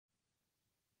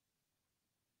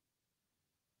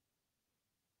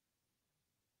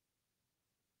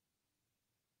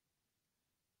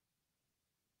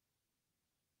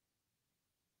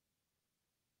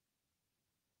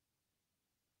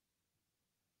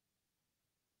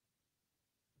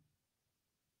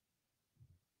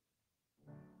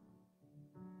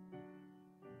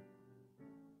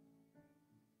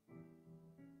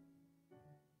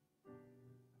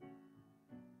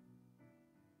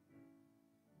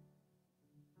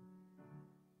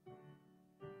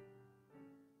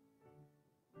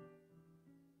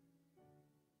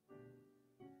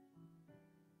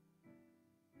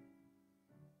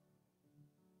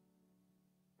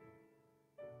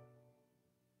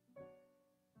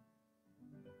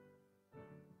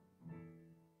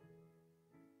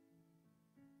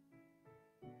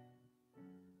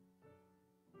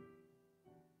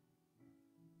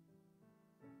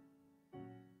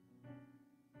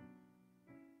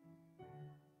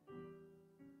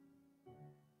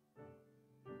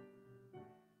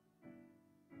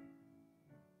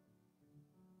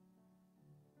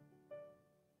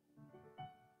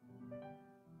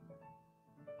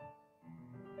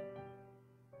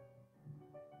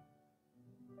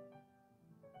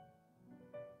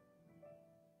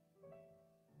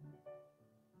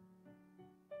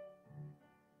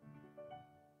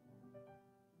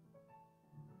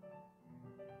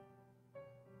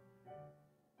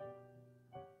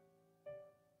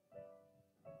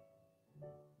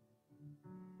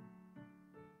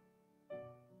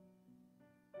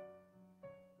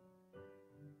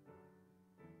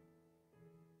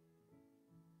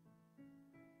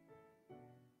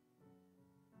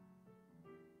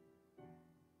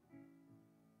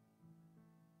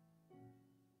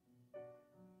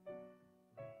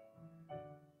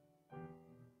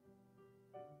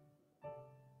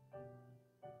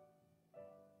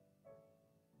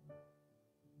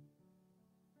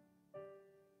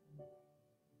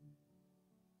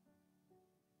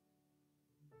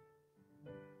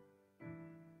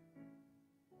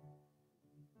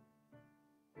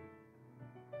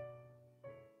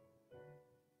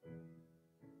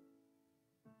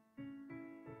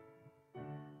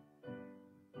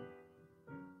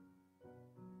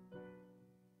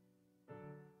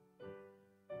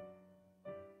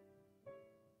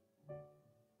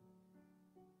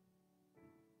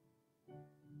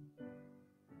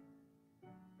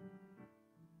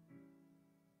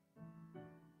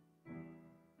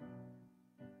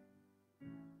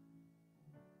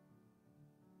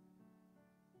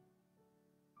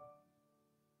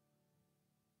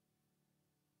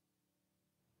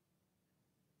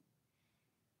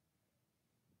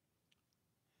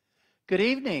Good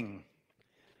evening.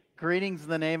 Greetings in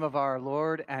the name of our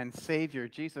Lord and Savior,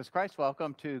 Jesus Christ.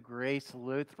 Welcome to Grace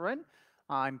Lutheran.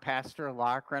 I'm Pastor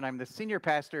Lochran. I'm the senior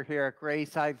pastor here at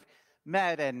Grace. I've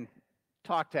met and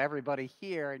talked to everybody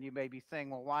here, and you may be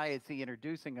saying, well, why is he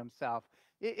introducing himself?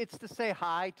 It's to say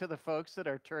hi to the folks that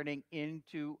are turning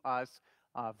into us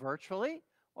virtually,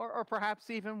 or perhaps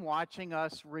even watching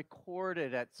us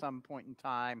recorded at some point in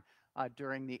time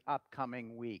during the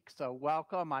upcoming week. So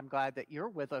welcome. I'm glad that you're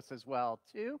with us as well,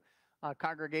 too.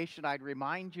 Congregation, I'd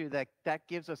remind you that that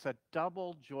gives us a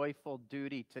double joyful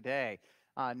duty today.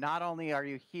 Not only are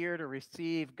you here to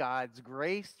receive God's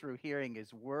grace through hearing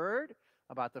his word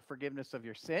about the forgiveness of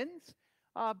your sins,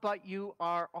 but you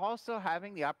are also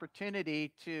having the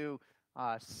opportunity to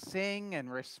sing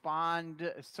and respond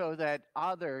so that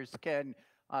others can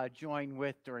join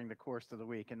with during the course of the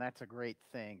week. And that's a great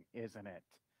thing, isn't it?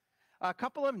 A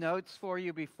couple of notes for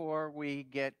you before we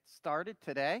get started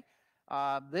today.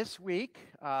 This week,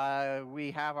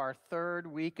 we have our third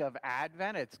week of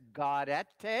Advent. It's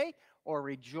Gaudete, or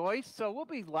Rejoice. So we'll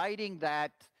be lighting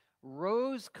that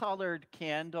rose-colored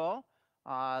candle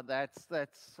that's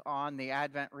on the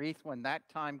Advent wreath when that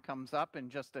time comes up in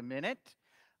just a minute.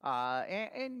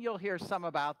 And you'll hear some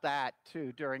about that,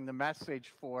 too, during the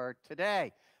message for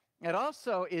today. It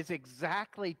also is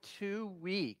exactly 2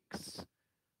 weeks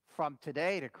from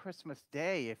today to Christmas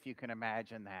Day, if you can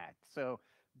imagine that. So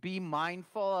be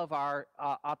mindful of our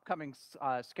upcoming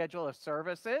schedule of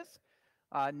services.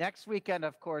 Next weekend,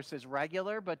 of course, is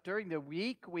regular, but during the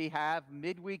week, we have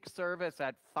midweek service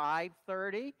at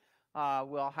 5:30.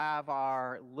 We'll have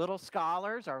our little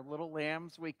scholars, our little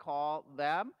lambs, we call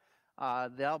them.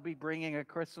 They'll be bringing a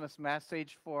Christmas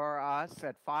message for us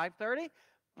at 5:30.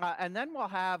 And then we'll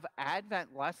have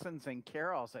Advent lessons and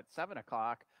carols at 7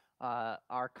 o'clock.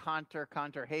 Our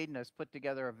Cantor Hayden has put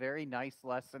together a very nice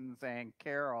lessons and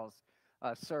carols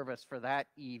service for that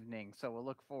evening. So we'll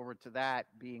look forward to that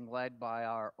being led by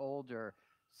our older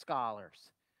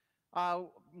scholars. A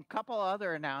couple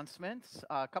other announcements.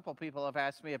 A couple people have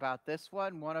asked me about this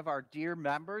one. One of our dear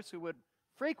members who would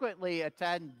frequently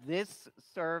attend this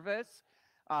service,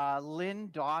 Lynn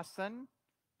Dawson,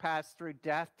 passed through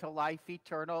death to life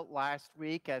eternal last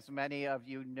week, as many of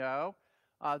you know.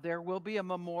 There will be a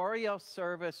memorial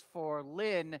service for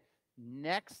Lynn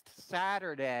next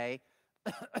Saturday,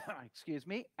 excuse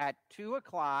me, at 2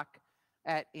 o'clock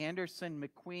at Anderson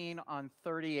McQueen on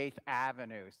 38th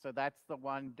Avenue. So that's the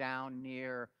one down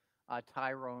near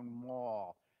Tyrone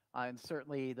Mall. And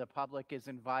certainly the public is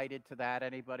invited to that.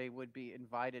 Anybody would be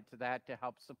invited to that to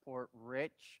help support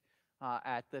Rich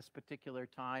at this particular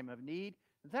time of need.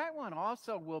 That one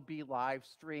also will be live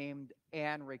streamed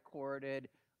and recorded.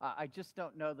 I just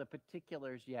don't know the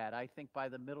particulars yet. I think by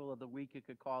the middle of the week you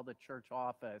could call the church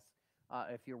office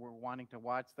if you were wanting to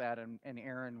watch that, and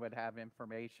Aaron would have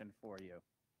information for you.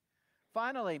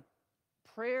 Finally,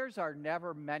 prayers are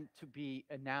never meant to be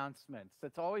announcements.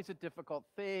 It's always a difficult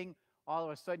thing. All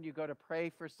of a sudden you go to pray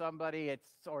for somebody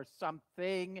or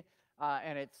something,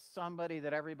 and it's somebody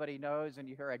that everybody knows, and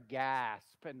you hear a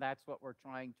gasp, and that's what we're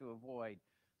trying to avoid.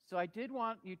 So I did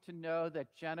want you to know that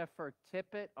Jennifer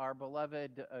Tippett, our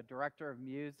beloved director of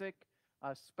music,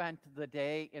 spent the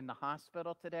day in the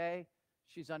hospital today.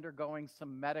 She's undergoing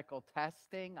some medical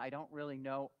testing. I don't really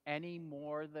know any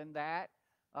more than that,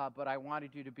 but I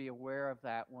wanted you to be aware of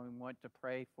that when we went to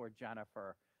pray for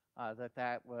Jennifer,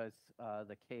 that was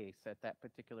the case at that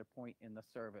particular point in the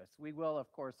service. We will, of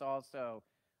course, also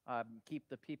keep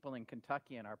the people in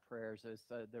Kentucky in our prayers, as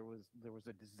there was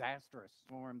a disastrous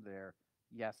storm there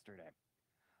yesterday.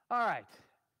 All right,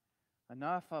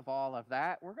 enough of all of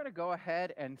that. We're going to go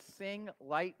ahead and sing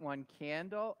Light One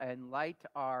Candle and light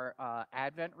our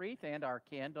Advent wreath and our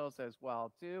candles as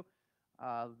well, too.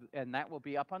 And that will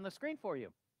be up on the screen for you.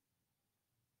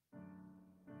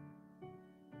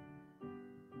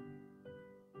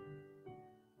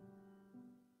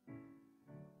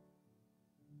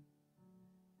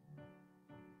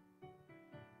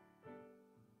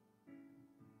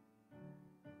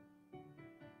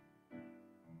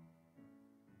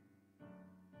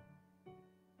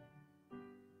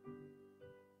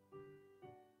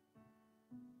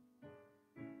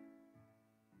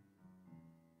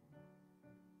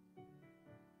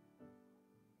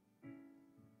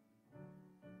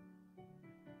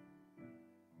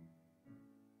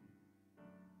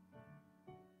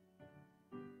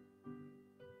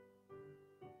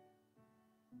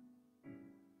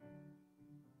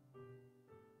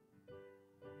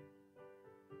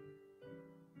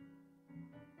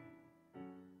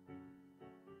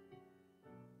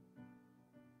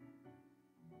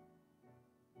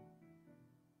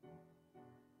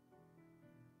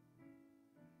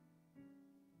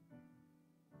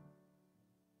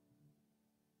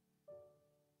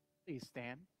 Please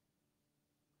stand.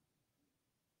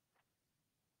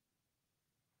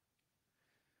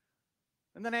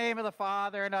 In the name of the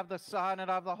Father, and of the Son,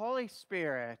 and of the Holy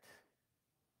Spirit.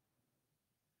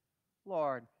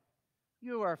 Lord,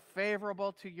 you are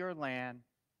favorable to your land.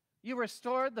 You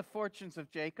restored the fortunes of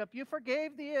Jacob. You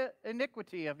forgave the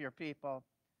iniquity of your people.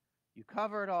 You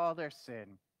covered all their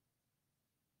sin.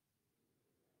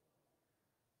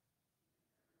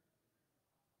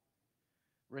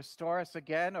 Restore us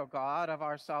again, O God of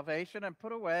our salvation, and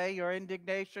put away your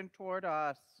indignation toward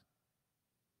us.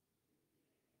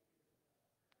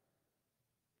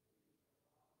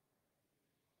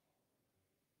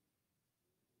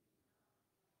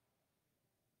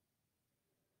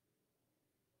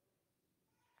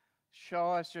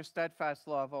 Show us your steadfast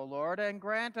love, O Lord, and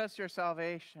grant us your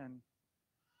salvation.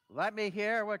 Let me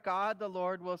hear what God the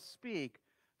Lord will speak,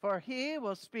 for he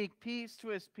will speak peace to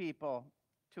his people,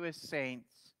 to his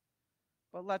saints.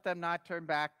 But let them not turn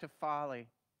back to folly.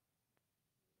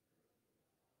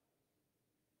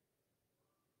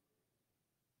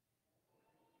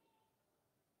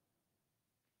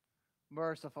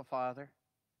 Merciful Father,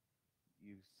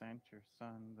 you sent your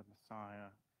Son, the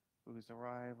Messiah, whose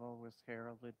arrival was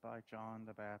heralded by John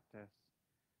the Baptist.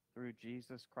 Through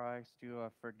Jesus Christ, you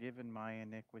have forgiven my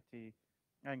iniquity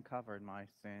and covered my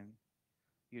sin.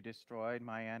 You destroyed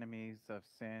my enemies of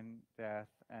sin, death,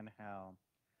 and hell.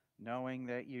 Knowing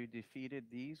that you defeated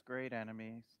these great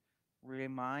enemies,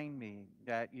 remind me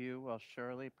that you will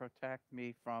surely protect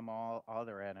me from all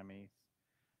other enemies.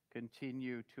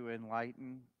 Continue to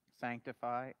enlighten,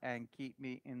 sanctify, and keep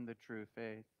me in the true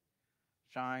faith.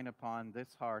 Shine upon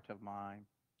this heart of mine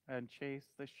and chase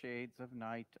the shades of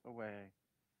night away.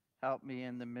 Help me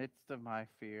in the midst of my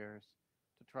fears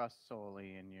to trust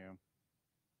solely in you.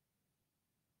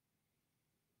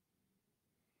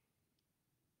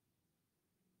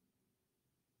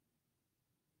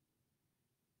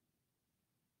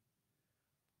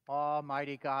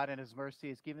 Almighty God in his mercy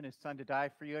has given his Son to die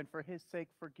for you, and for his sake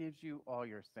forgives you all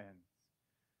your sins.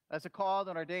 As a called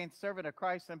and ordained servant of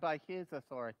Christ and by his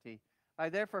authority, I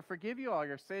therefore forgive you all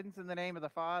your sins in the name of the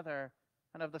Father,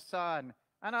 and of the Son,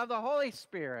 and of the Holy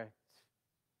Spirit.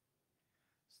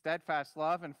 Steadfast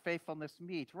love and faithfulness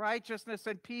meet. Righteousness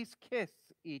and peace kiss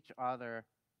each other.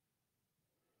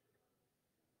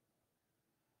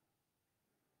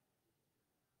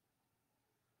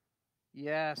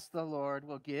 Yes, the Lord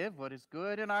will give what is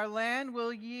good, and our land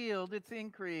will yield its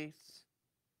increase.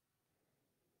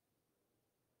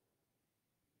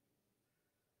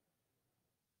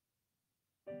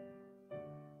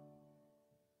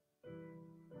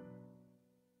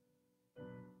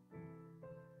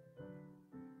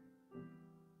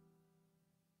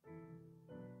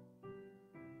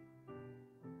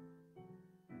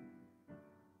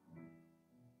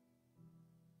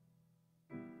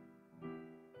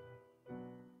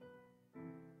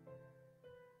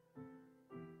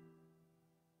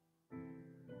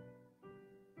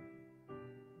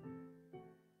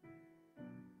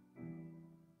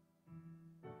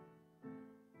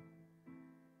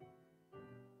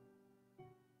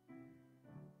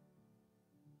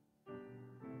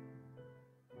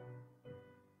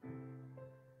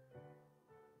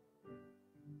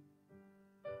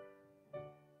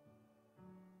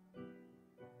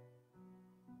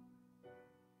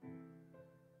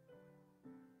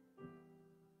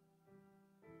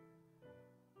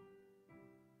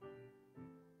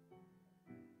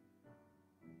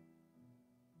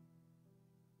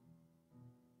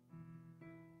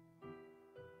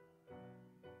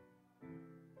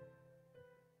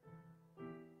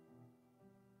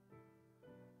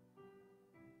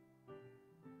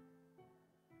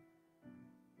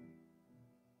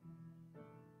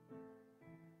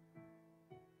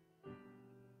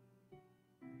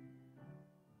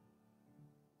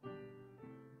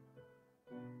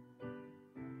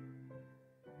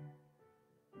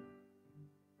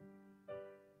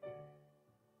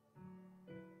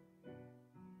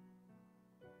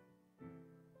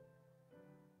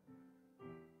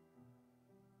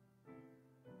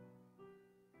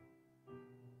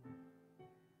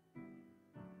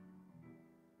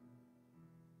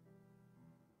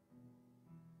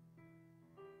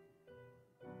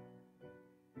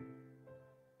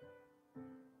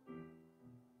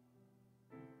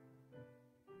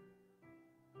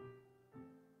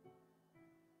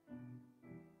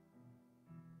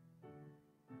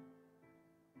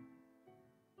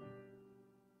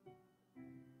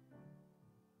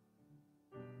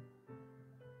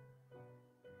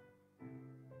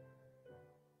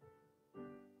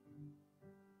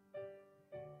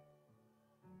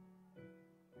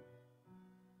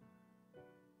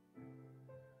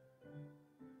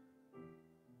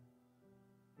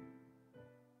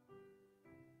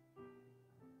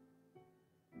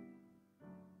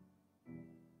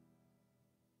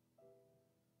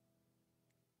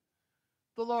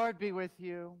 The Lord be with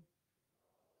you.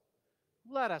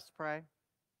 Let us pray.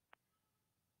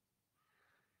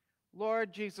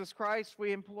 Lord Jesus Christ,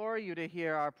 we implore you to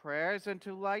hear our prayers and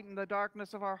to lighten the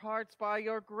darkness of our hearts by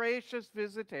your gracious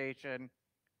visitation.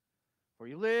 For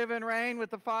you live and reign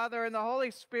with the Father and the Holy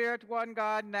Spirit, one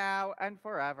God, now and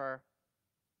forever.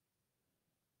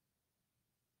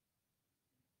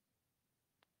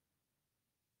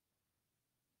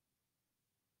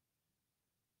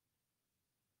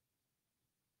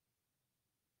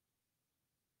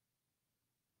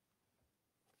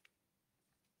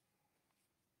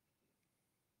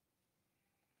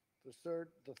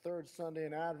 The third Sunday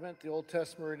in Advent, the Old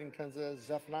Testament reading comes as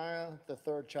Zephaniah, the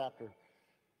third chapter.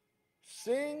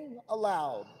 Sing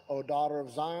aloud, O daughter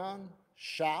of Zion.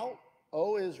 Shout,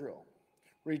 O Israel.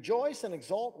 Rejoice and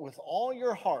exult with all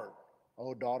your heart,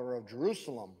 O daughter of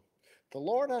Jerusalem. The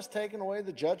Lord has taken away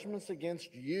the judgments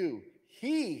against you.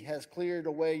 He has cleared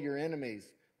away your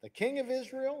enemies. The King of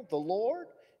Israel, the Lord,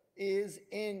 is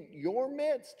in your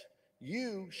midst.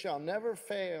 You shall never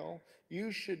fail.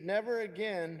 You should never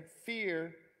again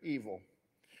fear evil.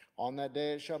 On that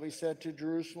day it shall be said to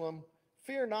Jerusalem,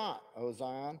 fear not, O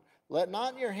Zion. Let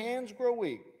not your hands grow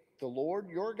weak. The Lord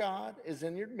your God is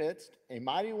in your midst, a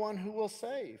mighty one who will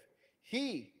save.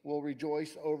 He will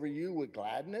rejoice over you with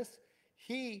gladness.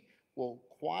 He will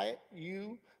quiet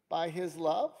you by his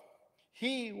love.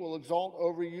 He will exalt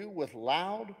over you with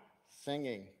loud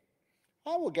singing.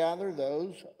 I will gather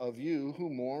those of you who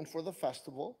mourn for the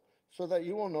festival, so that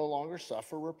you will no longer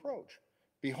suffer reproach.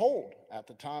 Behold, at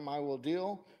the time I will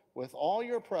deal with all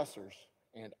your oppressors,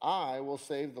 and I will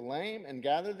save the lame and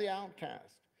gather the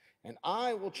outcast. And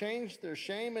I will change their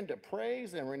shame into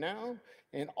praise and renown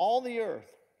in all the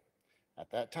earth. At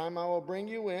that time I will bring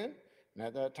you in, and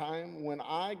at that time when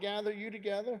I gather you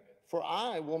together, for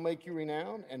I will make you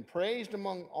renowned and praised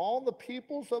among all the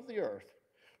peoples of the earth.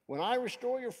 When I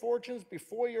restore your fortunes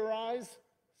before your eyes,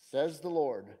 says the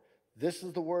Lord. This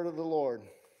is the word of the Lord.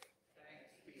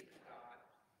 Thanks be to God.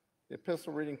 The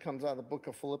epistle reading comes out of the book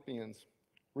of Philippians.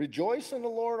 Rejoice in the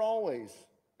Lord always.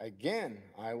 Again,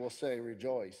 I will say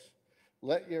rejoice.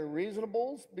 Let your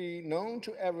reasonables be known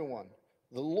to everyone.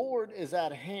 The Lord is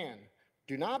at hand.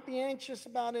 Do not be anxious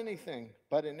about anything,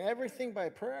 but in everything by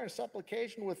prayer and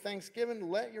supplication with thanksgiving,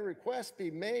 let your requests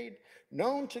be made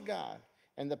known to God.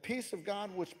 And the peace of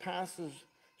God, which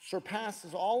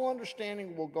surpasses all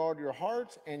understanding, will guard your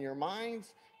hearts and your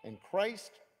minds in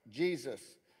Christ Jesus.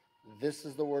 This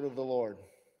is the word of the Lord.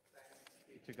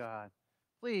 Thanks be to God.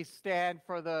 Please stand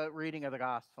for the reading of the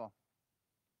gospel.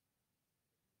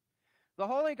 The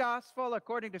Holy Gospel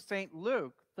according to St.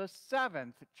 Luke, the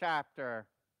 7th chapter.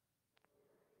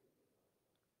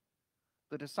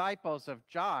 The disciples of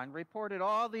John reported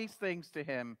all these things to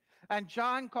him. And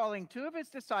John, calling two of his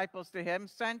disciples to him,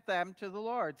 sent them to the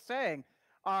Lord, saying,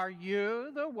 Are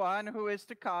you the one who is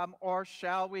to come, or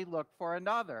shall we look for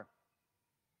another?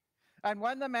 And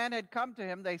when the men had come to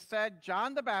him, they said,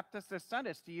 John the Baptist has sent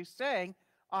us to you, saying,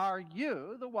 Are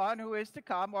you the one who is to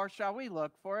come, or shall we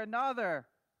look for another?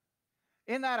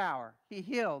 In that hour, he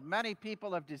healed many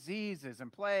people of diseases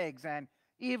and plagues and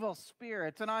evil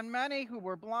spirits, and on many who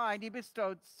were blind he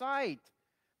bestowed sight.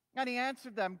 And he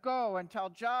answered them, Go and tell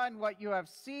John what you have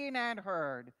seen and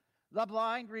heard. The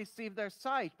blind receive their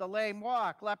sight, the lame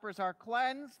walk, lepers are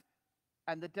cleansed,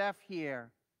 and the deaf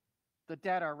hear. The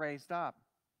dead are raised up.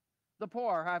 The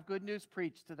poor have good news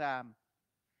preached to them.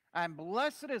 And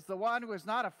blessed is the one who is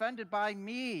not offended by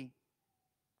me.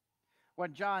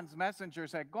 When John's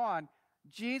messengers had gone,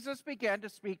 Jesus began to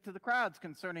speak to the crowds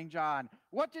concerning John.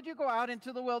 What did you go out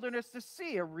into the wilderness to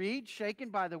see? A reed shaken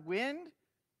by the wind?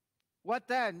 What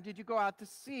then did you go out to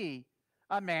see?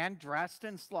 A man dressed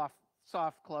in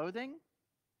soft clothing?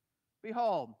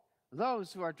 Behold,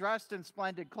 those who are dressed in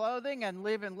splendid clothing and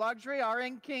live in luxury are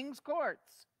in king's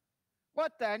courts.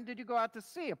 What then did you go out to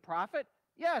see? A prophet?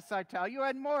 Yes, I tell you,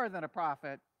 and more than a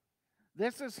prophet.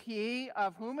 This is he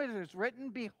of whom it is written,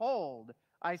 Behold,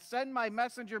 I send my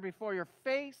messenger before your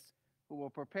face, who will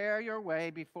prepare your way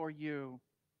before you.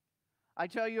 I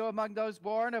tell you, among those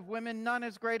born of women, none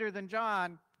is greater than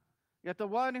John. Yet the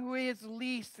one who is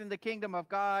least in the kingdom of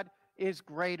God is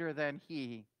greater than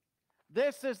he.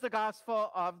 This is the gospel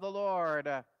of the Lord.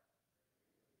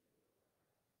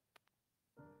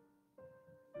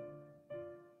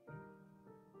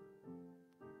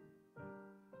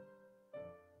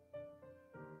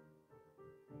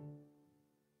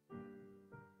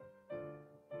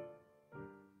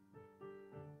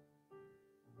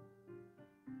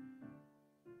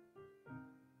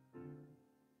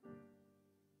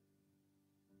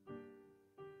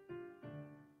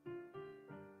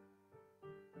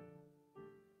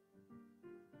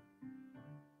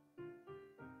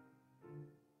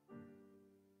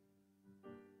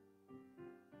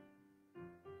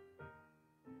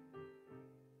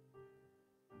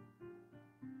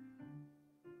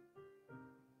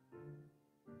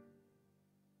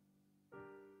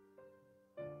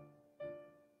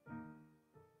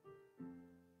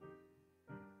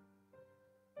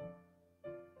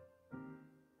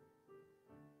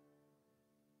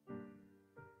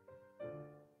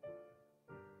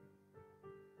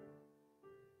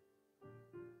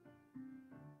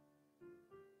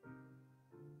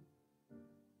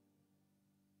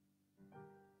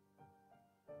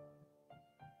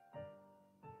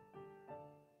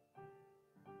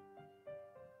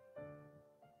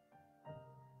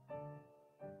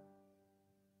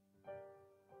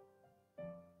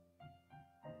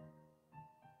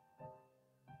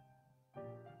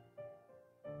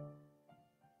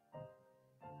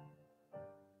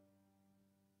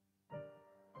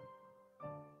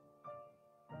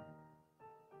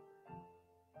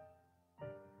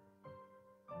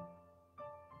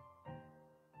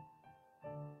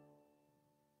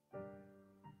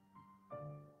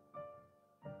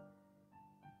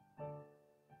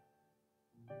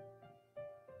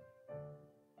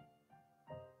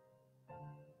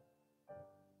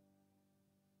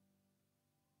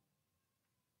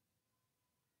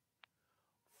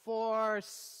 for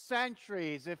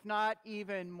centuries, if not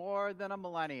even more than a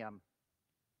millennium.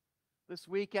 This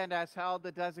weekend has held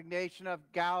the designation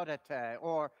of Gaudete,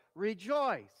 or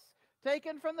rejoice,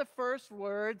 taken from the first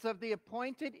words of the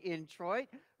appointed introit,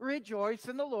 rejoice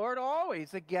in the Lord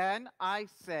always. Again, I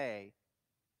say,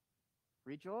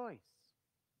 rejoice.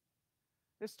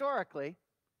 Historically,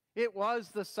 it was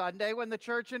the Sunday when the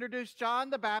church introduced John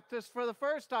the Baptist for the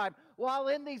first time, while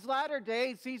in these latter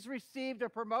days he's received a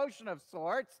promotion of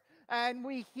sorts, and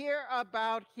we hear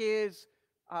about his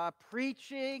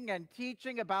preaching and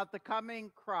teaching about the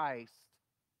coming Christ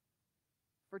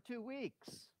for 2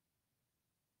 weeks.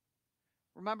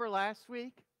 Remember last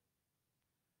week?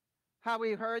 How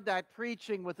we heard that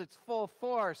preaching with its full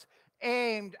force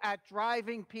aimed at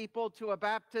driving people to a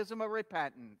baptism of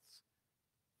repentance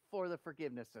for the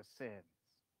forgiveness of sins.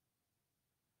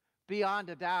 Beyond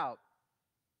a doubt,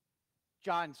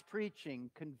 John's preaching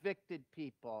convicted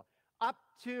people up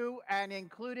to and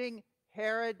including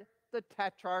Herod the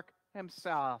Tetrarch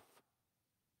himself.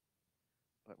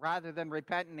 But rather than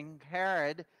repenting,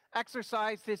 Herod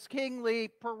exercised his kingly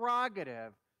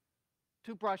prerogative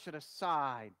to brush it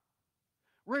aside,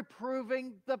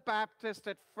 reproving the Baptist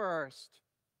at first,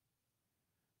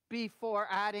 before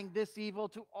adding this evil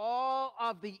to all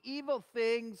of the evil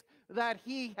things that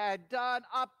he had done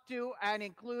up to and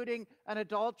including an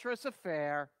adulterous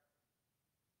affair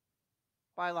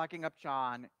by locking up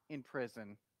John in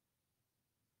prison.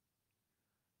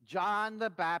 John the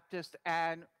Baptist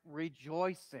and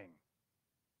rejoicing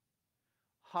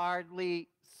hardly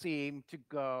seem to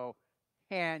go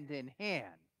hand in hand,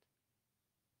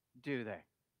 do they?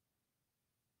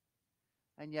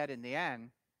 And yet in the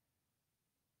end,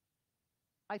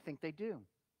 I think they do.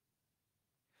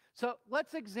 So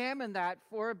let's examine that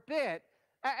for a bit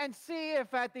and see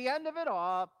if at the end of it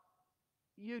all,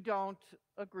 you don't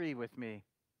agree with me.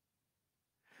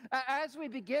 As we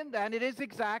begin then, it is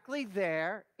exactly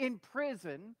there in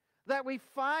prison that we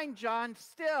find John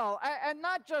still, and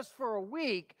not just for a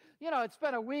week. You know, it's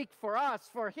been a week for us.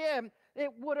 For him,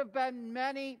 it would have been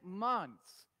many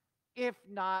months, if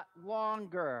not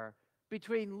longer,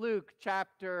 between Luke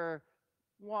chapter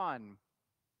 1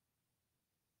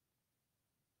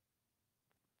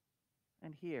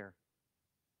 and here.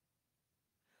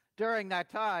 During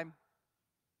that time,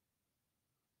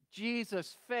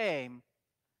 Jesus' fame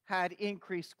had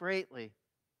increased greatly,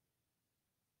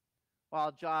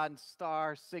 while John's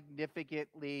star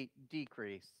significantly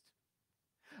decreased.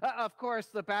 Of course,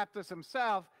 the Baptist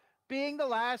himself, being the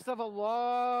last of a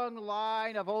long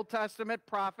line of Old Testament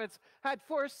prophets, had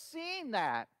foreseen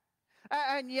that.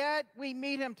 And yet we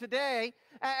meet him today,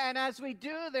 and as we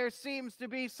do, there seems to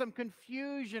be some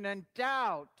confusion and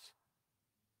doubt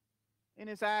in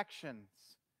his actions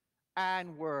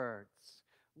and words.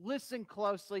 Listen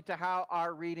closely to how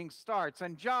our reading starts.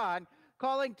 And John,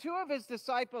 calling 2 of his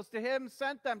disciples to him,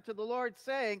 sent them to the Lord,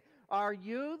 saying, "Are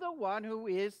you the one who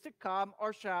is to come,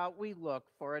 or shall we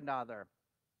look for another?"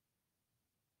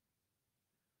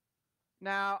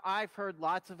 Now, I've heard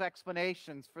lots of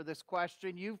explanations for this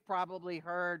question. You've probably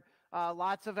heard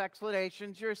lots of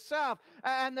explanations yourself,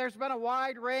 and there's been a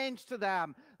wide range to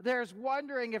them. There's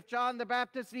wondering if John the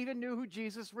Baptist even knew who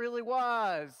Jesus really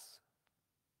was.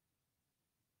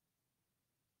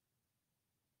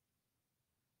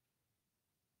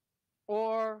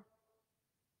 Or,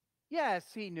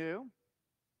 yes, he knew.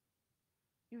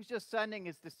 He was just sending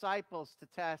his disciples to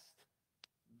test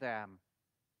them.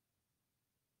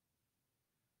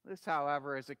 This,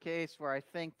 however, is a case where I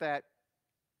think that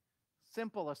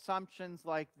simple assumptions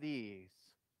like these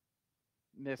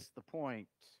miss the point.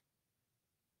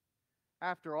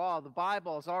 After all, the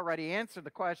Bible has already answered the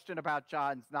question about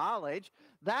John's knowledge.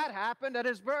 That happened at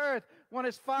his birth, when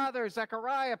his father,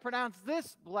 Zechariah, pronounced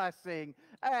this blessing,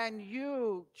 "And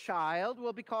you, child,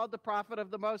 will be called the prophet of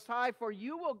the Most High, for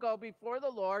you will go before the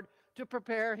Lord to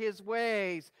prepare his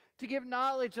ways, to give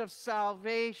knowledge of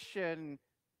salvation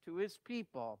to his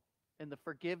people in the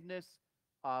forgiveness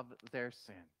of their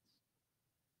sins."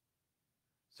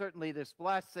 Certainly this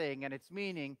blessing and its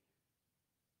meaning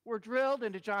were drilled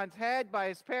into John's head by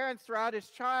his parents throughout his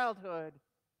childhood.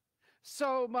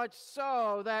 So much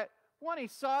so that when he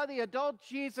saw the adult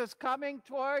Jesus coming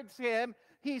towards him,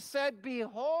 he said,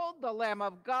 "Behold the Lamb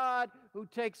of God who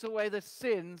takes away the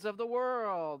sins of the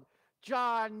world."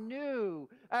 John knew,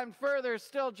 and further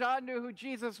still, John knew who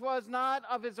Jesus was, not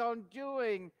of his own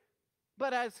doing,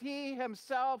 but as he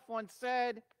himself once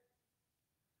said,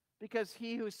 "Because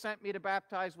he who sent me to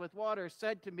baptize with water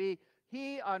said to me,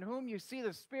 'He on whom you see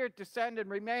the Spirit descend and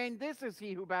remain, this is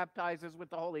he who baptizes with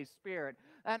the Holy Spirit.'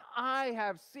 And I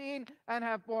have seen and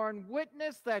have borne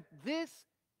witness that this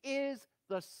is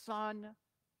the Son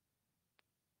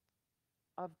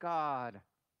of God.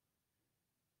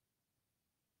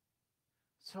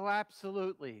 So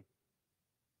absolutely,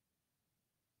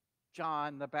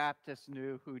 John the Baptist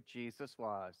knew who Jesus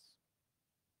was.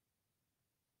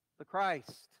 The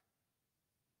Christ,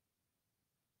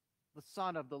 the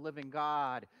Son of the living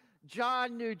God.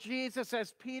 John knew Jesus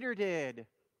as Peter did,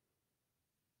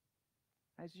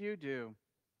 as you do,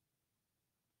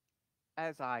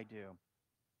 as I do.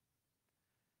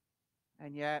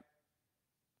 And yet,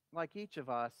 like each of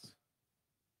us,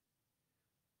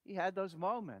 he had those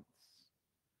moments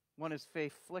when his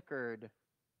faith flickered,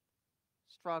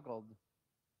 struggled,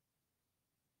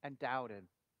 and doubted.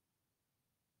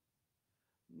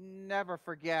 Never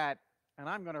forget, and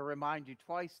I'm going to remind you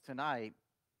twice tonight,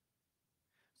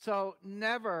 so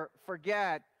never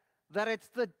forget that it's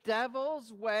the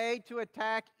devil's way to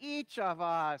attack each of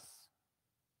us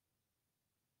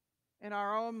in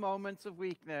our own moments of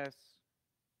weakness.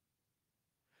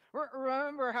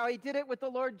 Remember how he did it with the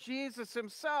Lord Jesus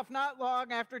himself, not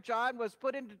long after John was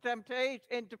put into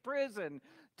prison,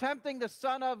 tempting the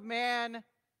Son of Man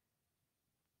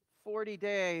 40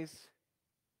 days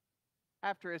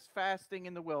after his fasting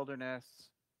in the wilderness.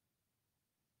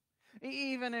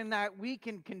 Even in that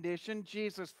weakened condition,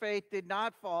 Jesus' faith did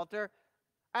not falter,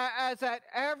 as at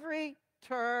every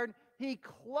turn he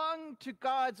clung to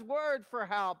God's word for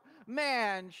help.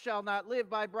 Man shall not live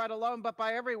by bread alone, but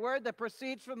by every word that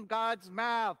proceeds from God's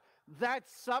mouth. That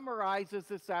summarizes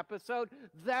this episode.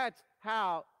 That's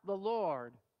how the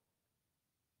Lord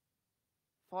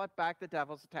fought back the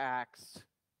devil's attacks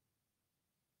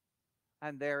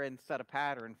and therein set a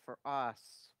pattern for us.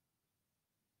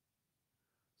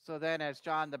 So then, as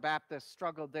John the Baptist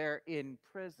struggled there in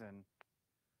prison,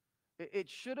 it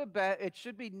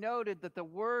should be noted that the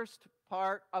worst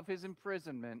part of his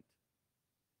imprisonment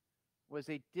was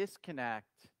a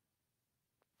disconnect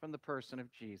from the person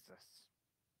of Jesus.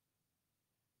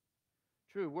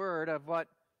 True word of what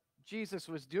Jesus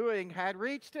was doing had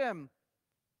reached him,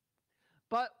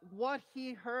 but what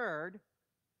he heard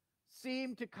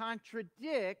seemed to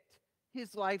contradict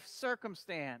his life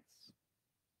circumstance.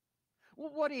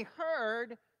 What he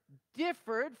heard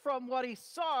differed from what he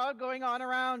saw going on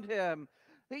around him.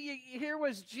 Here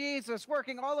was Jesus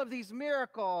working all of these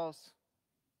miracles,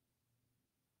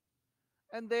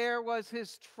 and there was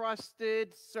his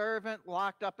trusted servant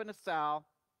locked up in a cell,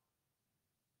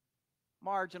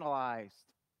 marginalized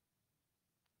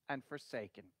and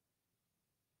forsaken.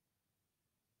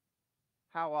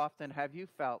 How often have you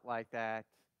felt like that?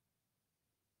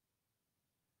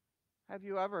 Have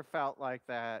you ever felt like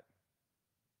that?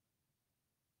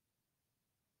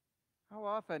 How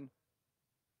often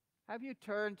have you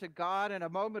turned to God in a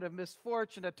moment of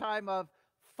misfortune, a time of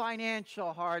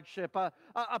financial hardship, a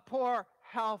poor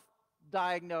health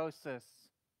diagnosis,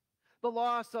 the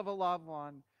loss of a loved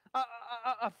one,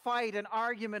 a fight, an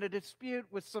argument, a dispute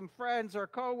with some friends or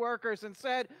co-workers, and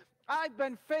said, I've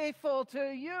been faithful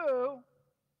to you.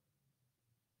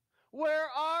 Where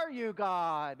are you,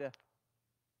 God?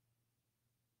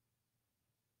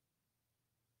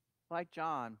 Like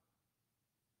John,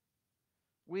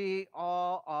 we,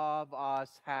 all of us,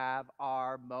 have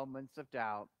our moments of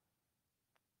doubt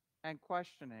and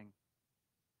questioning.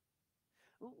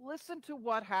 Listen to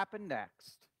what happened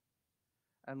next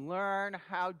and learn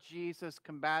how Jesus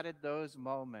combated those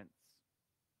moments.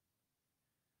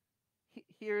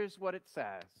 Here's what it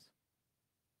says.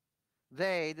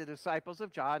 They, the disciples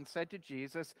of John, said to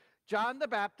Jesus, John the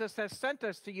Baptist has sent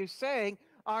us to you, saying,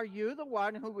 are you the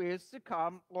one who is to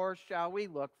come, or shall we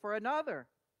look for another?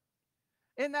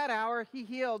 In that hour, he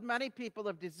healed many people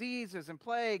of diseases and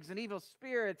plagues and evil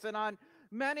spirits, and on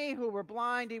many who were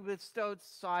blind, he bestowed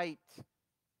sight.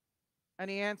 And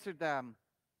he answered them,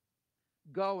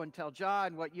 go and tell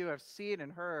John what you have seen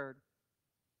and heard.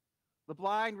 The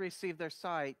blind receive their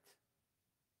sight.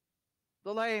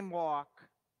 The lame walk.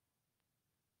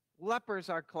 Lepers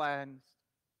are cleansed.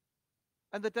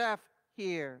 And the deaf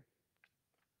hear.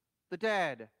 The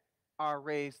dead are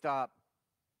raised up.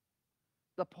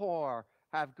 The poor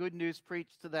have good news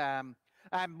preached to them,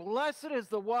 and blessed is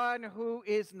the one who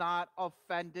is not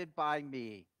offended by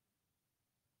me.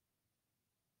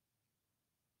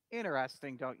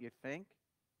 Interesting, don't you think?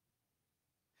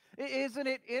 Isn't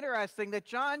it interesting that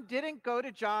John didn't go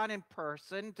to John in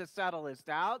person to settle his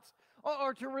doubts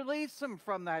or to release him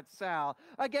from that cell?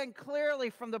 Again, clearly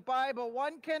from the Bible,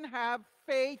 one can have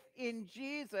faith in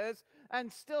Jesus and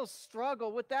still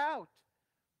struggle with doubt.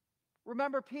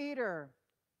 Remember Peter.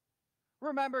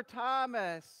 Remember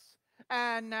Thomas.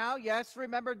 And now, yes,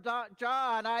 remember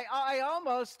John. I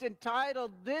almost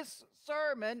entitled this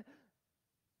sermon,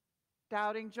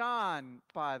 doubting John,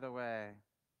 by the way.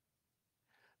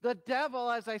 The devil,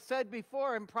 as I said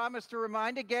before and promised to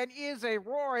remind again, is a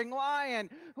roaring lion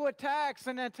who attacks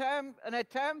and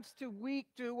attempts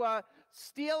to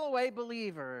steal away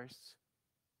believers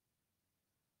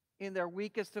in their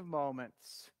weakest of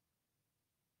moments.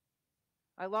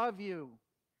 I love you.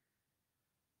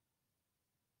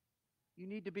 You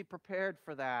need to be prepared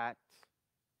for that.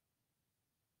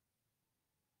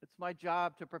 It's my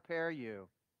job to prepare you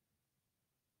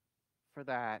for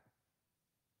that.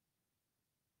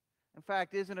 In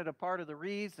fact, isn't it a part of the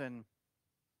reason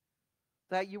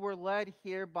that you were led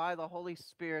here by the Holy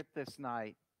Spirit this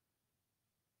night?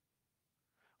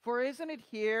 For isn't it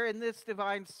here in this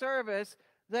divine service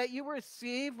that you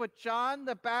receive what John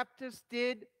the Baptist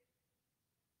did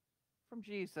from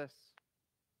Jesus?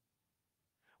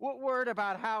 What word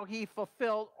about how he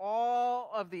fulfilled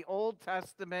all of the Old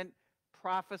Testament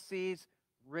prophecies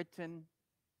written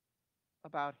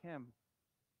about him?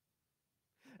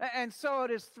 And so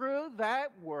it is through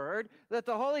that word that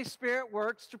the Holy Spirit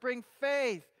works to bring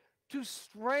faith, to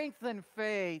strengthen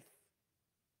faith,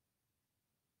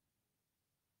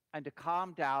 and to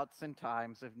calm doubts in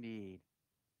times of need.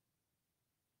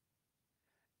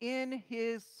 In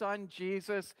his Son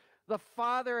Jesus, the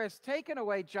Father has taken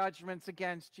away judgments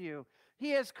against you.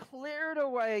 He has cleared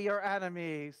away your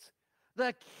enemies.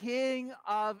 The King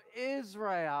of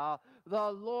Israel,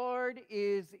 the Lord,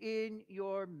 is in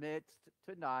your midst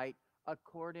tonight,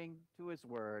 according to his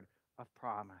word of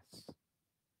promise.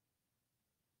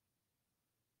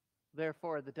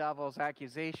 Therefore, the devil's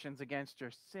accusations against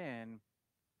your sin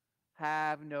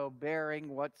have no bearing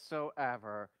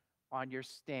whatsoever on your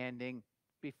standing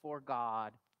before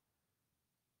God,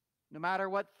 no matter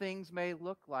what things may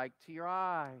look like to your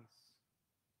eyes.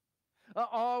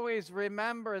 Always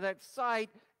remember that sight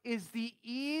is the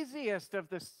easiest of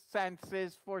the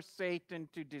senses for Satan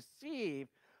to deceive,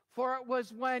 for it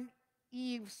was when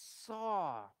Eve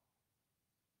saw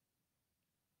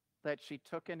that she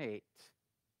took and ate.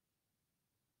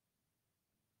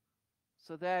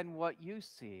 So then what you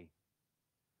see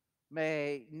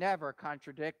may never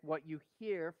contradict what you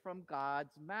hear from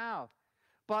God's mouth,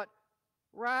 but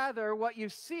rather, what you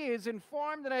see is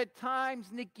informed and at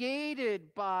times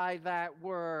negated by that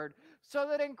word, so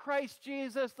that in Christ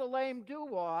Jesus the lame do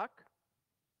walk,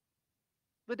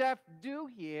 the deaf do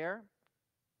hear,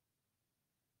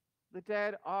 the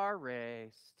dead are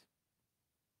raised,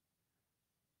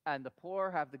 and the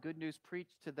poor have the good news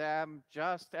preached to them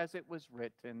just as it was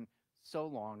written so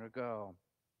long ago.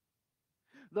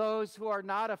 Those who are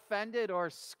not offended or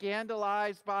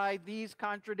scandalized by these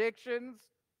contradictions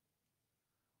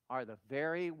are the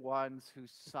very ones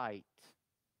whose sight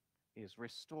is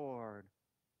restored.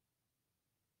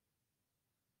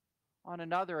 On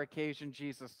another occasion,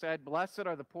 Jesus said, "Blessed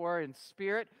are the poor in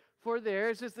spirit, for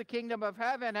theirs is the kingdom of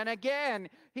heaven." And again,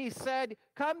 he said,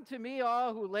 "Come to me,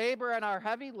 all who labor and are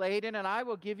heavy laden, and I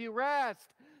will give you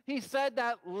rest." He said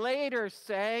that later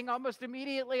saying, almost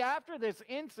immediately after this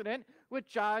incident with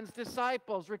John's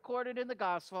disciples, recorded in the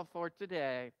gospel for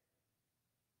today.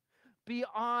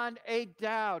 Beyond a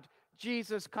doubt,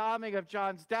 Jesus' calming of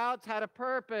John's doubts had a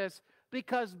purpose,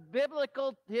 because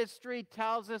biblical history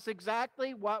tells us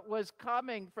exactly what was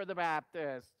coming for the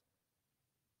Baptist.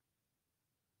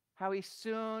 How he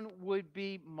soon would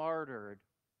be martyred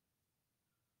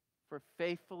for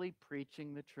faithfully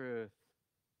preaching the truth.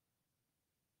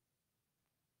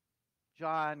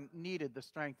 John needed the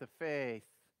strength of faith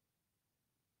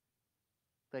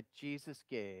that Jesus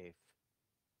gave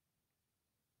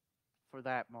for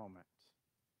that moment.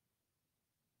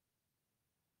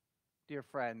 Dear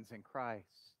friends in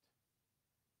Christ,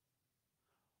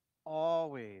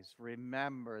 always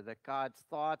remember that God's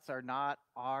thoughts are not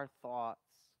our thoughts,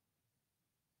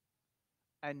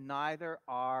 and neither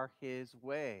are his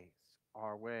ways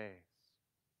our ways.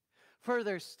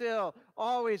 Further still,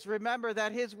 always remember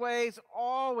that his ways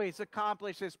always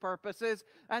accomplish his purposes,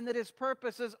 and that his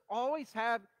purposes always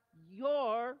have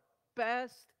your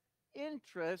best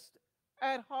interest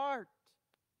at heart.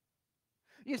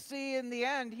 You see, in the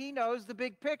end, he knows the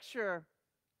big picture.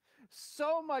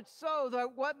 So much so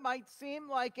that what might seem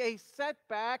like a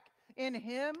setback in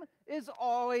him is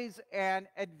always an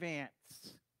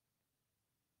advance.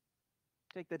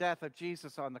 Take the death of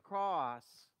Jesus on the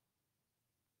cross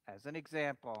as an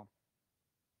example.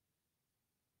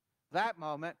 That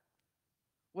moment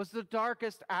was the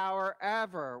darkest hour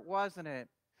ever, wasn't it?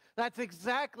 That's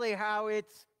exactly how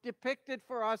it's depicted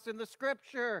for us in the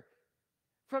scripture.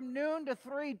 From noon to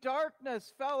 3,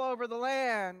 darkness fell over the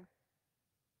land.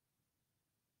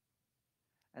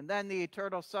 And then the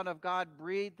eternal Son of God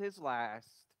breathed his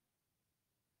last.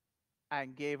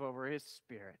 and gave over his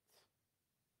Spirit.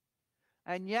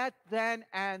 And yet, then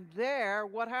and there,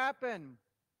 what happened?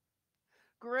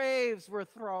 Graves were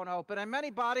thrown open, and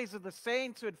many bodies of the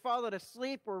saints who had fallen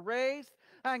asleep were raised.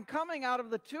 And coming out of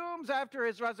the tombs after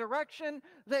his resurrection,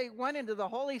 they went into the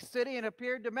holy city and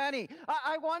appeared to many.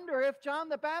 I wonder if John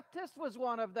the Baptist was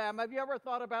one of them. Have you ever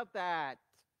thought about that?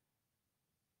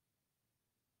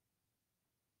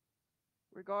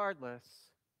 Regardless,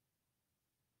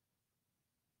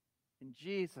 in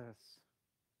Jesus,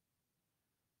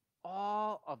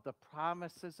 all of the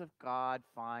promises of God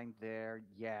find their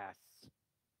yes.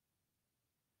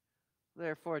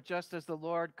 Therefore, just as the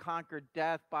Lord conquered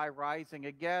death by rising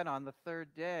again on the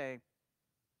third day,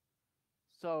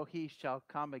 so he shall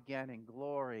come again in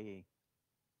glory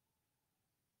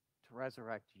to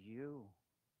resurrect you.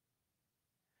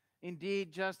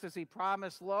 Indeed, just as he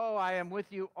promised, lo, I am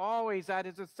with you always at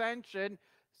his ascension,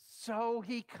 so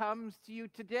he comes to you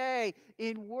today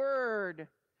in word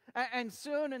and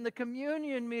soon in the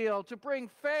communion meal to bring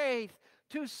faith,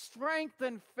 to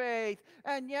strengthen faith,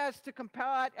 and yes, to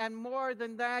combat and more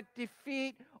than that,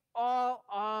 defeat all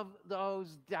of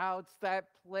those doubts that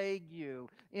plague you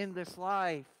in this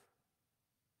life.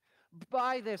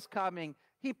 By this coming,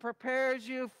 he prepares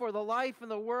you for the life in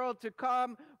the world to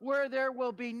come where there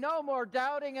will be no more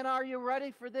doubting. And are you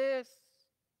ready for this?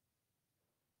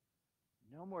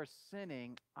 No more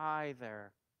sinning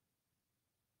either.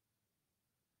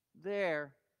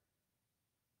 There,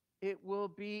 it will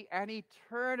be an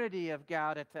eternity of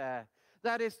Gaudete.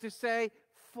 That is to say,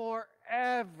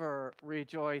 forever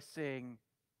rejoicing.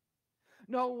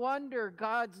 No wonder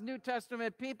God's New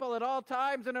Testament people at all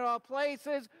times and in all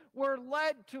places were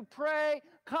led to pray,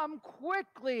 "Come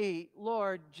quickly,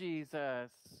 Lord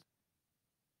Jesus."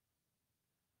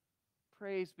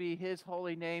 Praise be his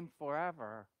holy name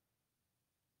forever.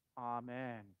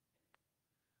 Amen.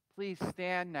 Please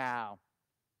stand now,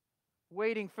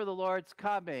 waiting for the Lord's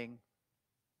coming,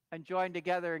 and join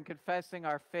together in confessing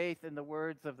our faith in the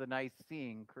words of the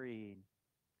Nicene Creed.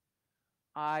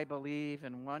 I believe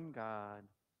in one God,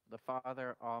 the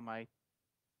Father Almighty.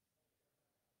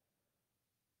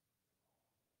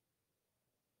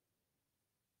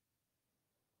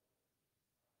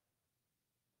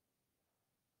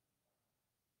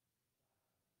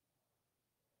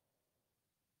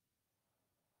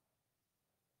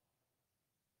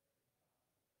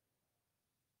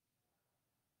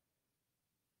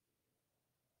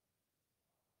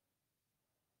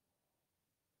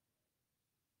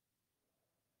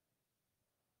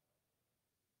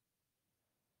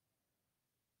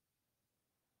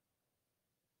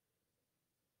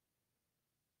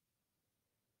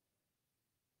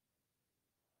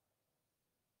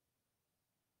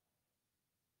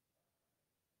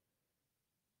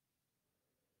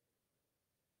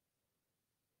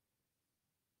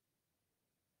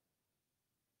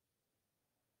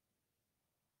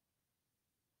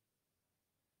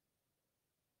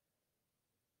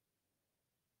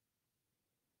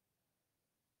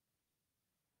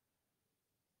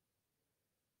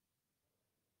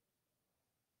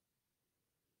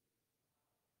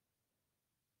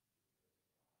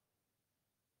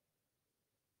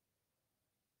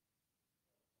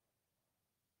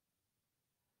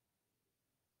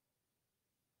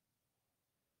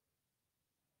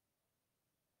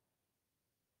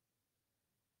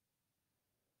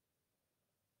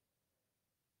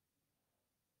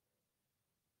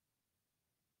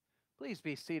 Please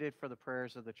be seated for the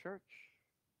prayers of the church.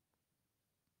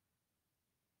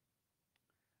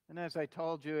 And as I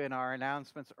told you in our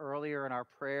announcements earlier in our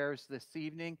prayers this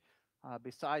evening,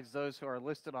 besides those who are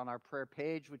listed on our prayer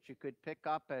page, which you could pick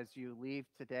up as you leave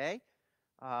today,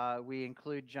 we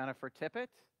include Jennifer Tippett.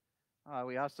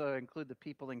 We also include the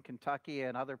people in Kentucky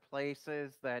and other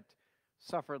places that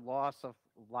suffered loss of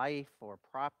life or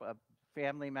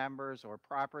family members or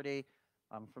property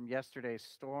from yesterday's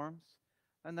storms.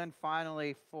 And then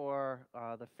finally, for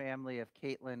the family of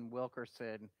Caitlin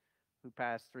Wilkerson, who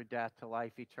passed through death to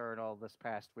life eternal this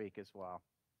past week as well.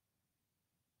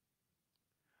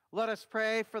 Let us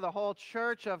pray for the whole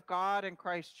church of God in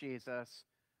Christ Jesus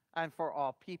and for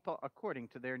all people according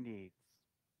to their needs.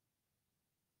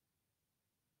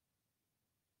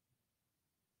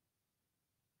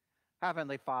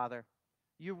 Heavenly Father,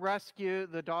 you rescue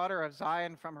the daughter of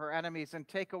Zion from her enemies and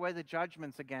take away the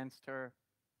judgments against her.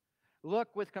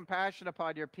 Look with compassion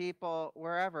upon your people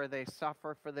wherever they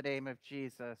suffer for the name of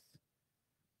Jesus.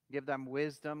 Give them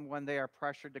wisdom when they are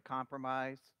pressured to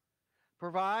compromise.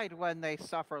 Provide when they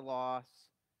suffer loss.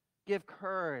 Give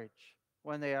courage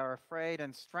when they are afraid,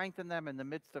 and strengthen them in the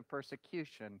midst of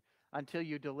persecution until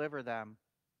you deliver them.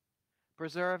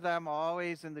 Preserve them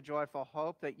always in the joyful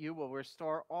hope that you will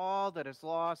restore all that is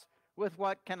lost with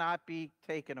what cannot be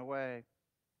taken away.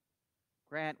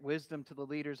 Grant wisdom to the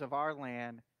leaders of our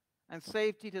land and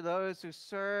safety to those who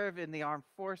serve in the armed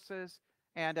forces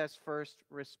and as first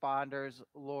responders,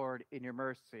 Lord, in your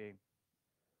mercy.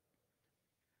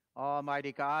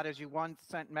 Almighty God, as you once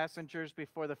sent messengers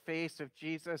before the face of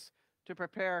Jesus to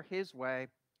prepare his way,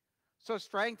 so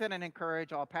strengthen and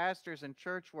encourage all pastors and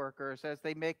church workers as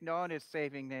they make known his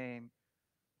saving name.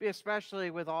 Be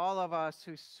especially with all of us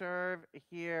who serve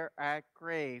here at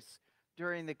Grace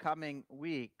during the coming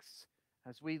weeks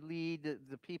as we lead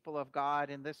the people of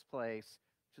God in this place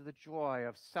to the joy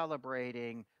of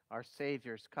celebrating our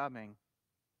Savior's coming.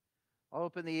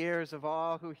 Open the ears of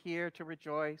all who hear to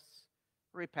rejoice,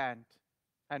 repent,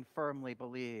 and firmly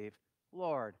believe.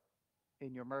 Lord,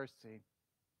 in your mercy.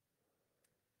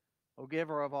 O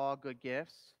giver of all good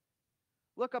gifts,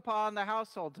 look upon the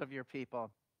households of your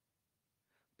people.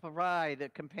 Provide a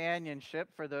companionship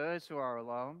for those who are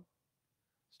alone.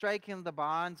 Strengthen the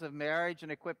bonds of marriage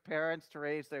and equip parents to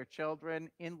raise their children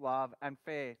in love and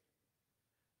faith.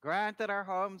 Grant that our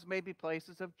homes may be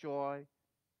places of joy,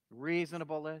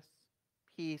 reasonableness,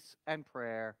 peace, and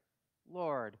prayer.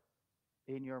 Lord,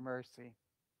 in your mercy.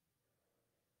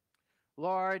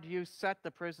 Lord, you set the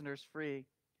prisoners free.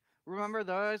 Remember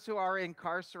those who are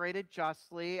incarcerated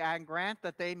justly and grant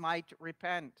that they might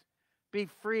repent, be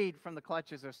freed from the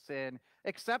clutches of sin,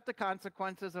 accept the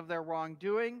consequences of their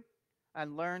wrongdoing,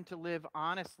 and learn to live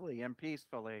honestly and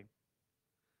peacefully.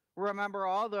 Remember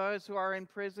all those who are in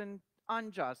prison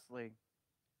unjustly.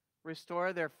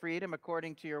 Restore their freedom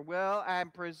according to your will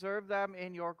and preserve them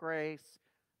in your grace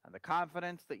and the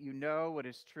confidence that you know what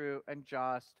is true and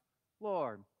just.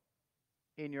 Lord,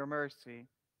 in your mercy.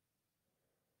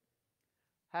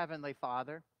 Heavenly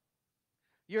Father,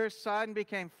 your Son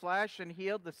became flesh and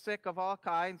healed the sick of all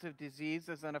kinds of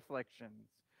diseases and afflictions,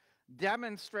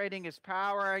 demonstrating his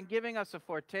power and giving us a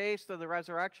foretaste of the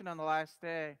resurrection on the last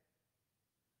day.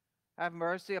 Have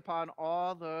mercy upon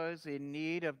all those in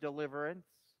need of deliverance,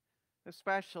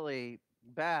 especially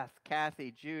Beth,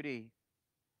 Kathy, Judy,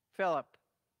 Philip,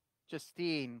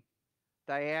 Justine,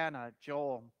 Diana,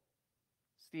 Joel,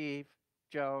 Steve,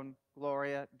 Joan,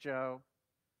 Gloria, Joe,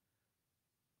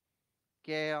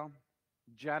 Gail,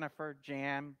 Jennifer,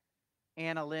 Jan,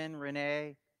 Annalyn,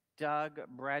 Renee, Doug,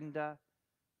 Brenda,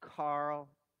 Carl,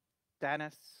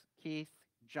 Dennis, Keith,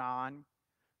 John,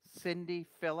 Cindy,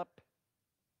 Philip,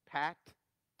 Pat,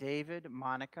 David,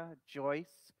 Monica,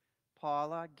 Joyce,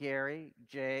 Paula, Gary,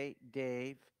 Jay,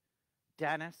 Dave,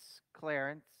 Dennis,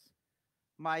 Clarence,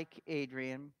 Mike,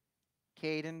 Adrian,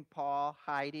 Caden, Paul,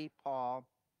 Heidi, Paul,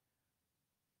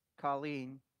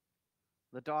 Colleen,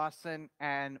 the Dawson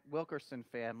and Wilkerson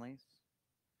families,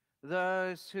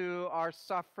 those who are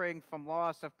suffering from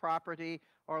loss of property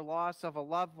or loss of a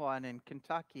loved one in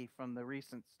Kentucky from the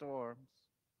recent storms.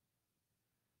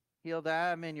 Heal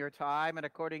them in your time and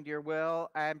according to your will,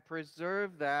 and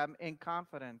preserve them in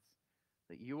confidence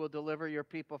that you will deliver your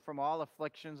people from all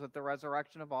afflictions at the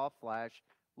resurrection of all flesh,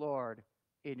 Lord,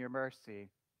 in your mercy.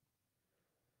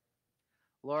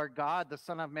 Lord God, the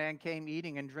Son of Man came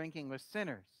eating and drinking with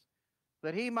sinners,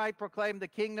 that he might proclaim the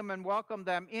kingdom and welcome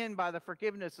them in by the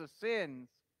forgiveness of sins.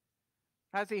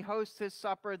 As he hosts his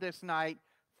supper this night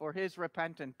for his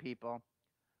repentant people,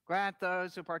 grant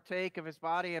those who partake of his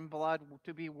body and blood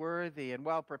to be worthy and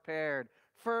well prepared,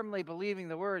 firmly believing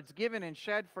the words given and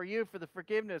shed for you for the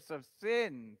forgiveness of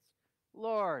sins.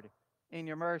 Lord, in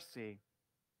your mercy.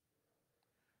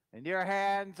 In your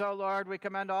hands, O Lord, we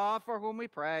commend all for whom we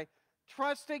pray,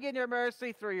 trusting in your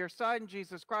mercy through your Son,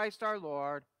 Jesus Christ our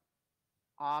Lord.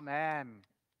 Amen.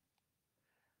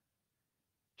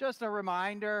 Just a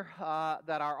reminder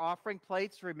that our offering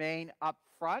plates remain up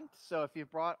front. So if you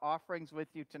brought offerings with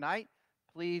you tonight,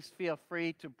 please feel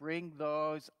free to bring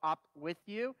those up with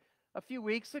you. A few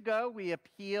weeks ago, we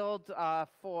appealed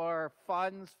for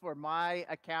funds for my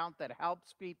account that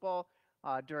helps people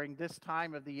during this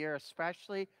time of the year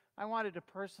especially. I wanted to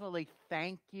personally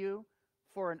thank you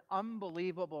for an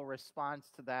unbelievable response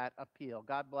to that appeal.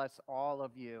 God bless all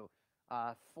of you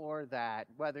for that,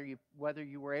 whether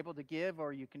you were able to give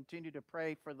or you continue to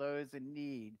pray for those in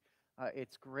need.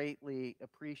 It's greatly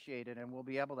appreciated, and we'll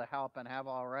be able to help and have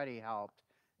already helped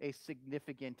a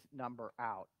significant number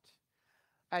out.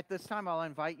 At this time, I'll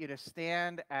invite you to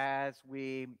stand as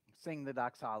we sing the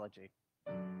doxology.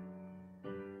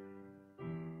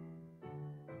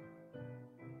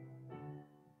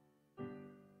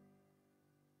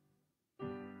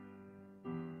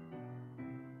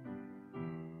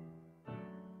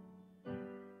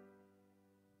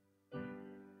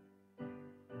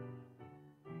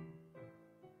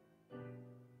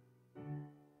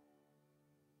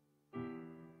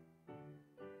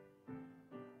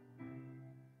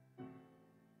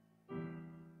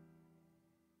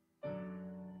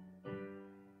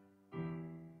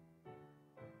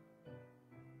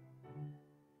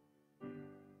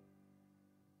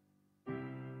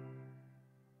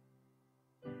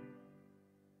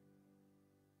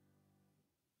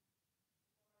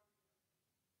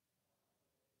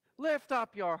 Lift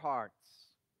up your hearts.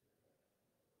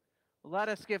 Let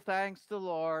us give thanks to the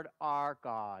Lord our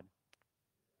God.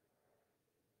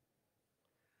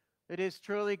 It is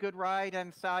truly good, right,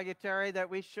 and salutary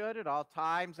that we should at all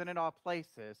times and in all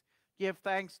places give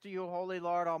thanks to you, Holy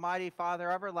Lord, Almighty Father,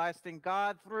 everlasting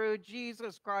God, through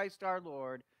Jesus Christ our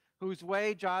Lord, whose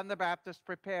way John the Baptist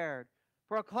prepared,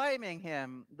 proclaiming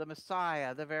him the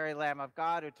Messiah, the very Lamb of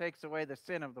God who takes away the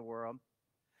sin of the world,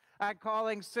 and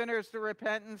calling sinners to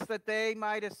repentance that they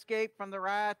might escape from the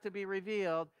wrath to be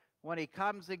revealed when he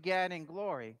comes again in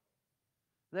glory.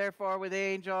 Therefore, with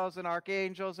angels and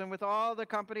archangels and with all the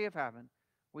company of heaven,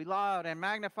 we laud and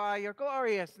magnify your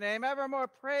glorious name, evermore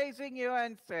praising you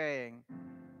and saying,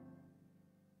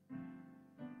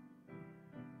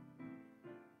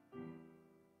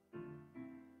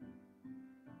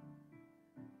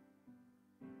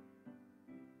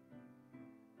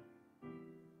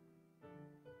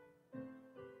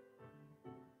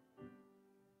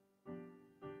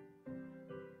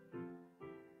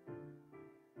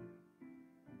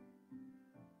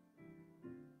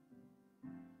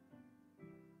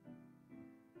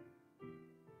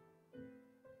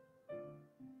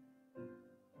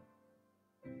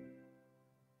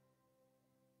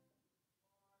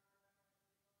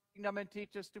 kingdom and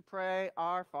teach us to pray,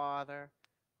 Our Father,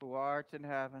 who art in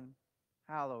heaven,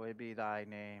 hallowed be thy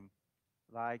name.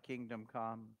 Thy kingdom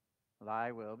come,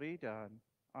 thy will be done,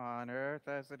 on earth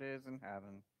as it is in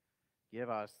heaven. Give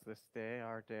us this day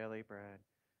our daily bread,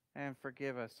 and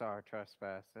forgive us our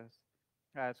trespasses,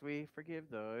 as we forgive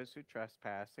those who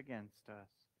trespass against us.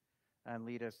 And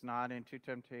lead us not into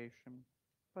temptation,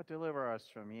 but deliver us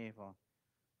from evil.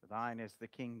 For thine is the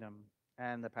kingdom,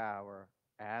 and the power,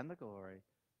 and the glory,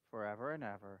 forever and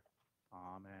ever.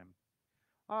 Amen.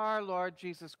 Our Lord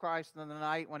Jesus Christ, in the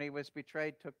night when he was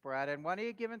betrayed, took bread, and when he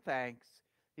had given thanks,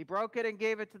 he broke it and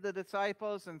gave it to the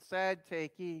disciples and said,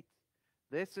 Take, eat.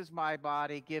 This is my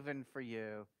body given for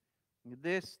you.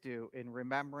 This do in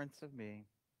remembrance of me.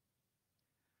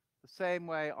 The same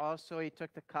way also he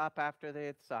took the cup after they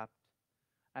had supped.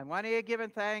 And when he had given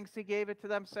thanks, he gave it to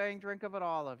them, saying, Drink of it,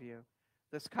 all of you.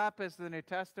 This cup is the New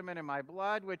Testament in my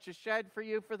blood, which is shed for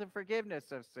you for the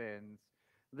forgiveness of sins.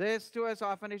 This do as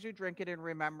often as you drink it in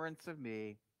remembrance of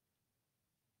me.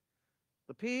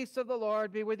 The peace of the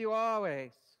Lord be with you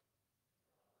always.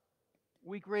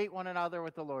 We greet one another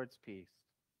with the Lord's peace.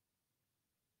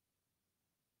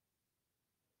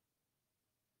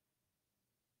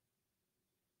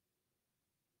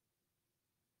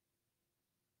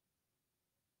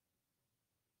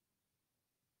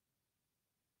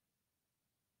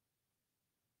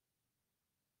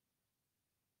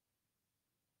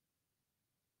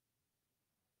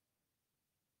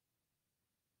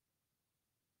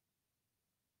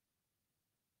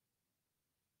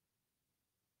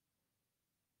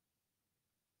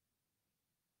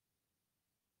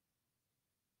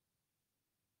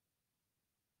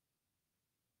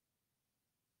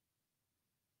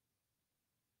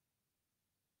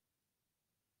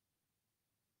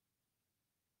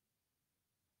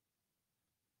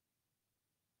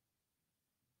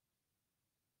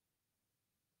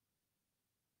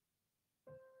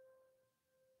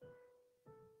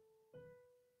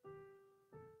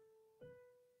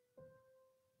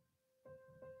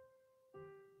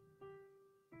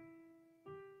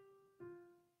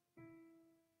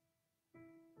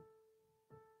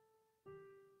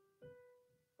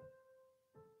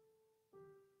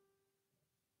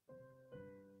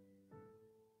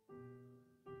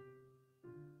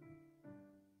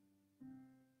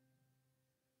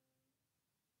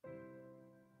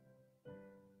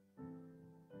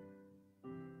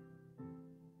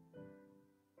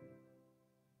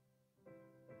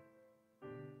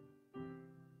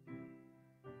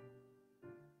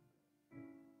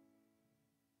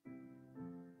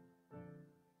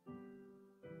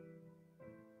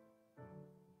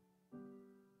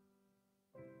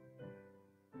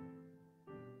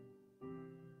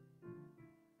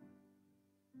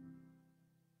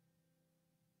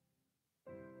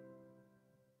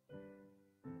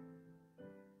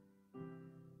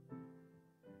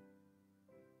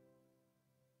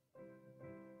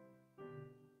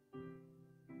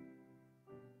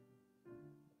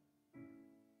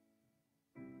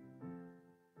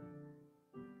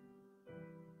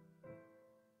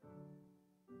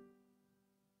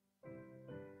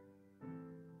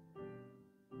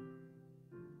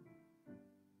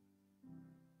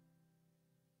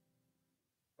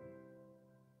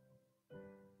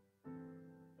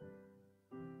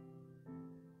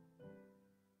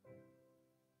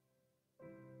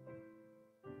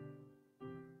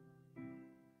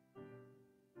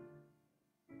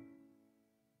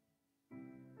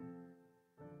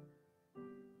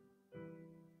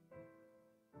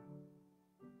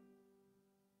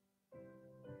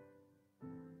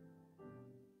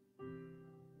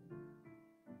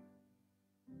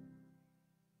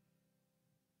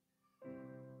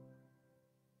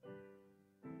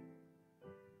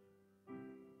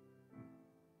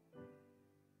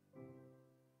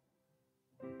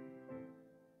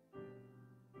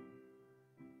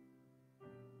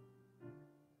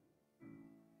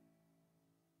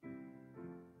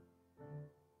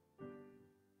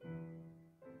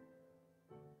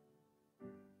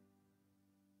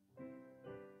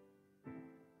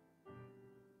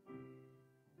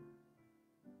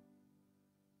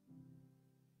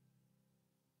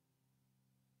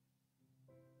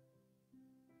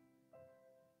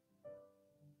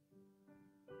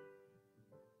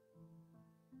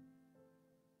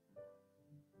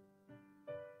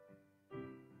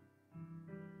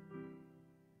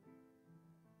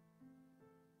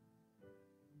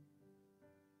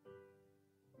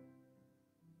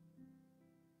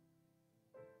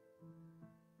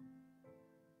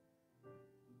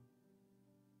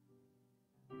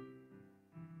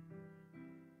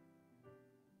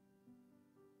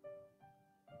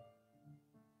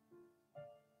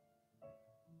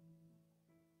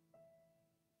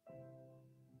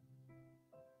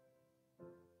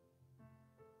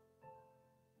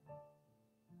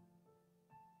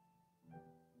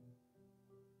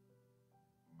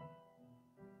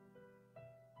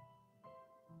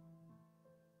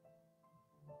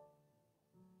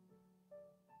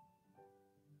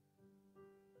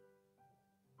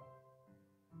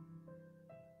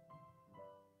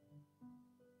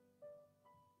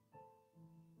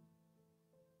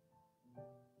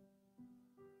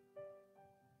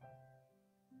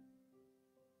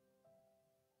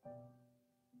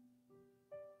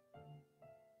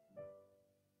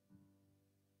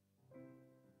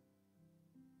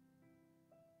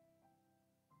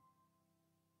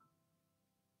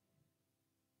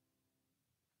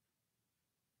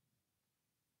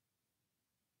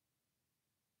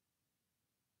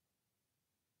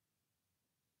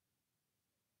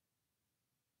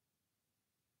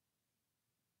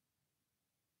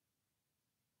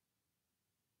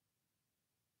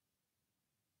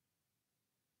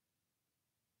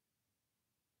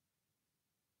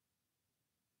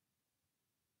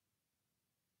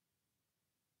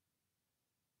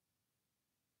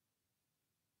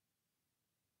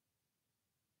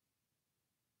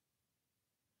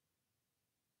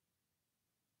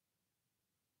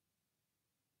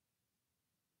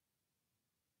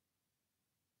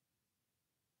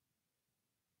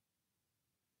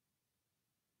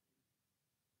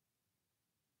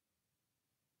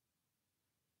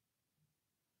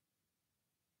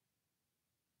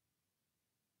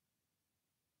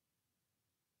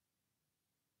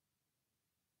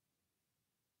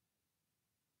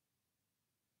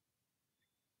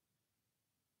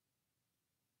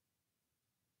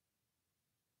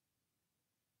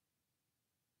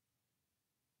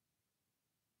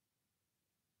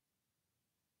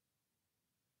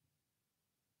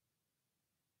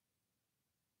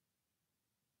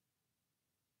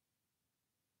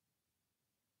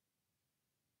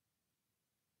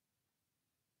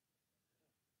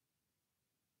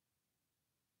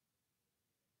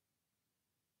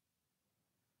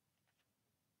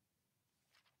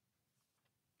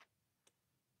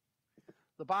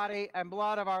 The body and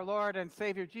blood of our Lord and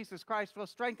Savior Jesus Christ will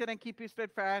strengthen and keep you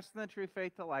steadfast in the true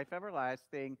faith to life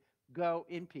everlasting. Go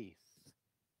in peace.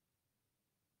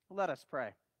 Let us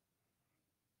pray.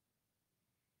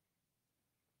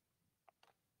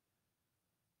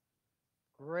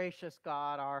 Gracious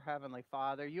God, our Heavenly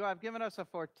Father, you have given us a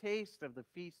foretaste of the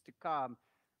feast to come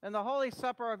and the holy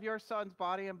supper of your Son's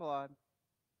body and blood.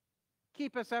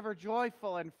 Keep us ever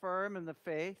joyful and firm in the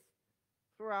faith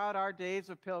throughout our days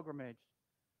of pilgrimage,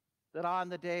 that on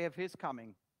the day of his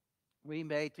coming, we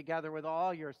may, together with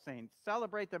all your saints,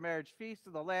 celebrate the marriage feast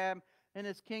of the Lamb in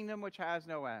his kingdom which has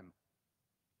no end.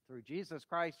 Through Jesus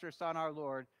Christ, your Son, our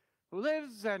Lord, who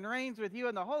lives and reigns with you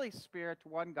in the Holy Spirit,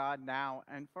 one God, now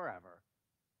and forever.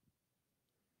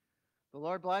 The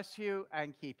Lord bless you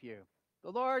and keep you.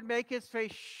 The Lord make his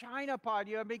face shine upon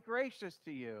you and be gracious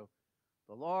to you.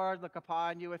 The Lord look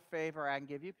upon you with favor and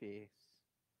give you peace.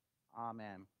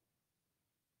 Amen.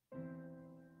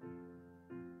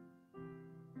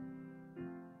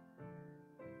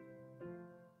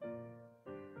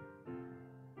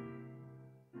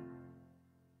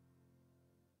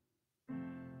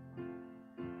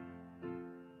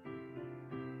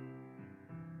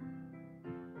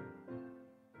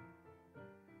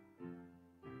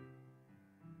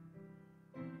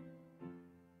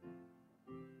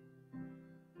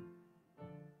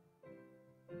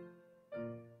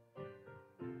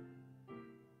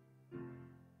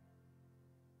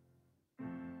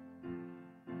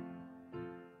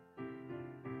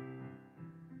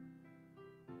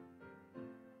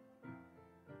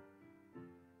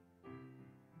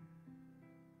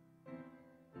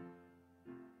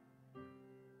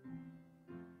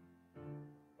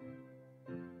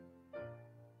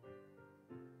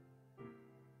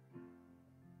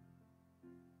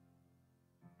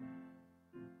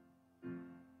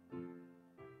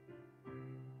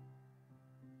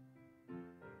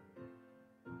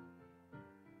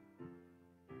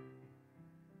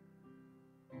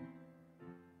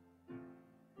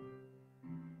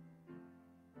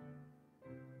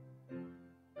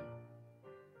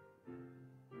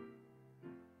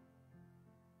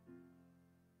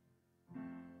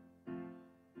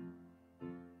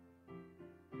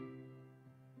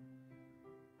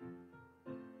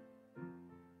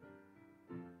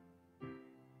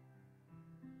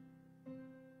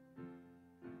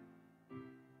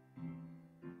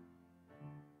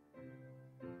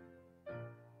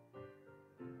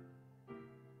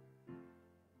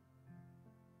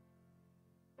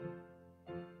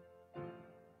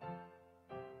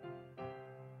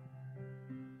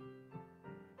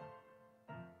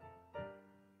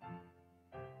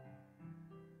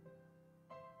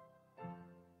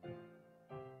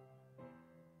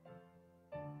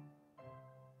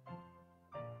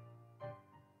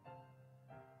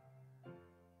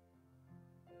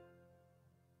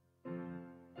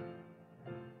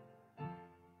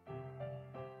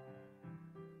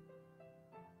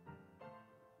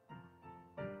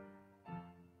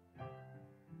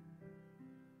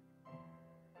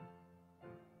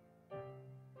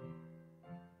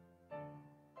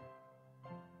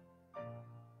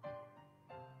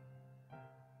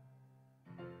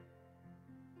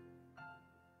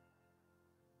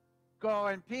 Go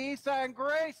in peace and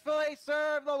gracefully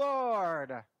serve the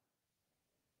Lord.